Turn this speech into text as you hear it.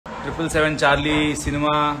777 Charlie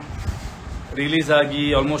cinema release ಆಗಿ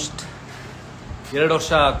almost 2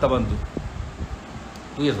 ವರ್ಷ ಆಗ್ತಾ ಬಂತು.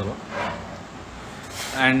 2 years ಅಲ್ವಾ?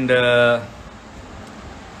 ಆ್ಯಂಡ್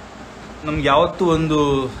ನಮ್ಗೆ ಯಾವತ್ತೂ ಒಂದು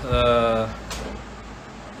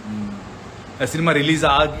ಸಿನಿಮಾ ರಿಲೀಸ್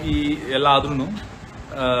ಆಗಿ ಎಲ್ಲ ಆದ್ರೂ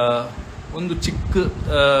ಒಂದು ಚಿಕ್ಕ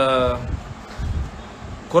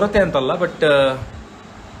ಕೊರತೆ ಅಂತಲ್ಲ, but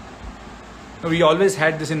we always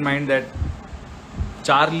had this in mind that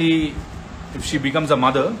Charlie if she becomes a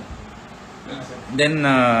mother then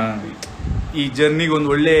ಈ ಜರ್ನಿಗೆ ಒಂದು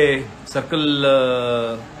ಒಳ್ಳೆ ಸರ್ಕಲ್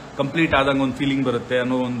ಕಂಪ್ಲೀಟ್ ಆದಂಗೆ ಒಂದು ಫೀಲಿಂಗ್ ಬರುತ್ತೆ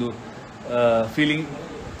ಅನ್ನೋ ಒಂದು ಫೀಲಿಂಗ್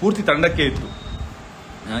ಪೂರ್ತಿ ತಂಡಕ್ಕೆ ಇತ್ತು.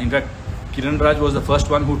 In fact Kiran Raj was the first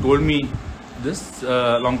one who told me this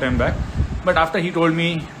long time back, but after he told me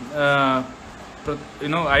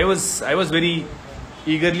I was very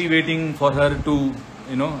eagerly waiting for her to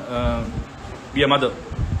be a mother.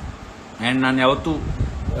 And ನಾನು ಯಾವತ್ತೂ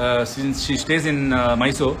since she stays in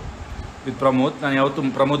Mysore with Pramod, ನಾನು ಯಾವತ್ತೂ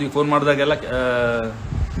ಪ್ರಮೋದಿಗೆ phone ಮಾಡಿದಾಗೆಲ್ಲ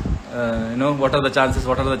what are the chances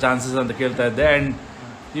ಅಂತ ಕೇಳ್ತಾ ಇದ್ದೆ. And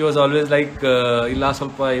he was always like ಇಲ್ಲ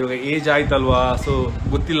ಸ್ವಲ್ಪ ಇವಾಗ ಏಜ್ ಆಯ್ತಲ್ವಾ, ಸೊ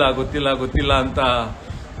ಗೊತ್ತಿಲ್ಲ ಅಂತ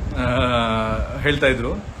ಹೇಳ್ತಾ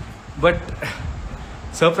ಇದ್ರು. But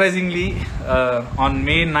surprisingly on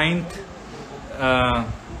May 9th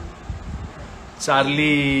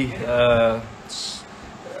Charlie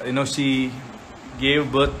she gave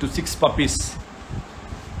birth to 6 puppies.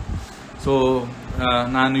 So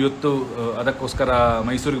ನಾನು ಇವತ್ತು ಅದಕ್ಕೋಸ್ಕರ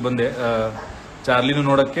ಮೈಸೂರಿಗೆ ಬಂದೆ ಚಾರ್ಲಿನೂ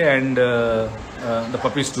ನೋಡೋಕ್ಕೆ and the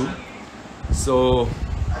puppies to. So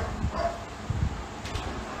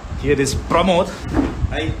here is Pramod,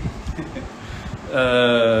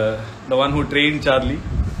 the one who trained Charlie,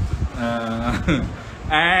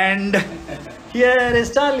 and here is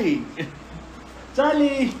Charlie.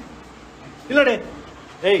 Illode,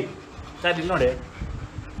 hey Charlie, illode,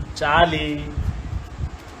 Charlie.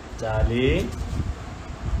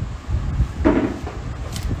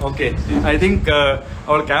 Okay, I think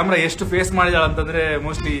our camera ಎಷ್ಟು face ಮಾಡಿದಾಳ ಅಂತಂದ್ರೆ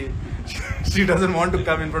mostly she doesn't want to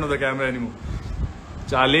come in front of the camera anymore.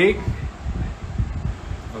 Charlie,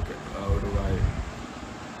 okay, how do I?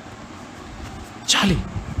 Charlie,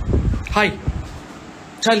 hi.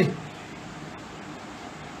 Charlie,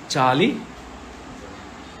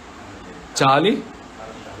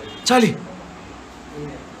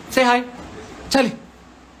 say hi. Charlie,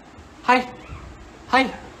 hi.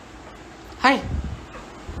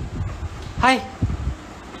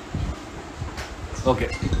 Okay.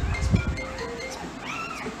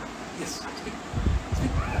 Yes. Speak.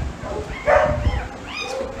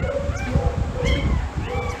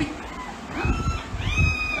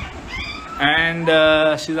 And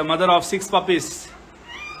she's a mother of 6 puppies.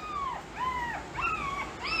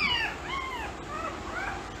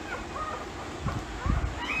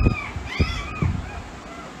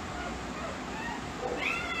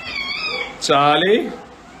 Charlie,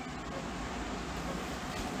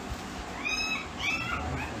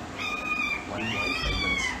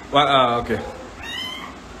 okay.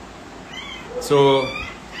 So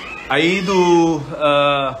 5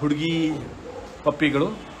 ಹುಡುಗಿ ಪಪ್ಪಿಗಳು,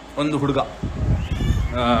 1 ಹುಡುಗ.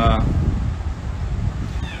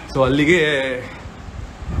 So ಅಲ್ಲಿಗೆ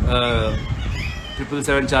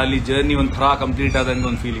 777 Charlie journey ಒಂಥರ complete ಆದಂಗೆ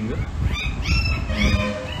ಒಂದು feeling.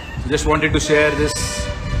 Just wanted to share this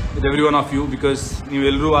with every one of you because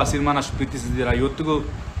ನೀವೆಲ್ಲರೂ ಆ ಸಿನಿಮಾನ ಅಷ್ಟು ಪ್ರೀತಿಸಿದ್ದೀರಾ. ಇವತ್ತಿಗೂ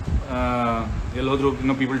ಎಲ್ಲೋದ್ರೂ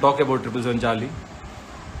people talk about 777 Charlie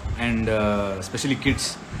and especially kids,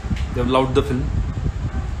 they have loved the film,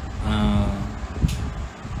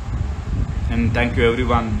 and thank you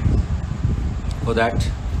everyone for that,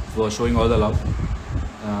 for showing all the love,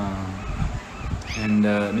 and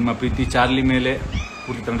ನಿಮ್ಮ ಪ್ರೀತಿ Charlie ಮೇಲೆ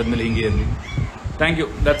ಪೂರ್ತಿ ತಂಡದ ಮೇಲೆ ಹಿಂಗೆ ಇರಲಿ. Thank you,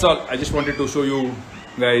 that's all. I just wanted to show you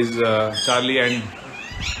guys Charlie and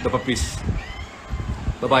the puppies.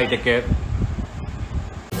 Bye bye, take care.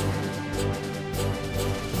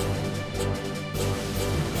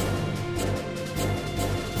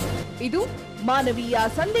 ಇದು ಮಾನವೀಯ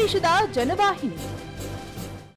ಸಂದೇಶದ ಜನವಾಹಿನಿ.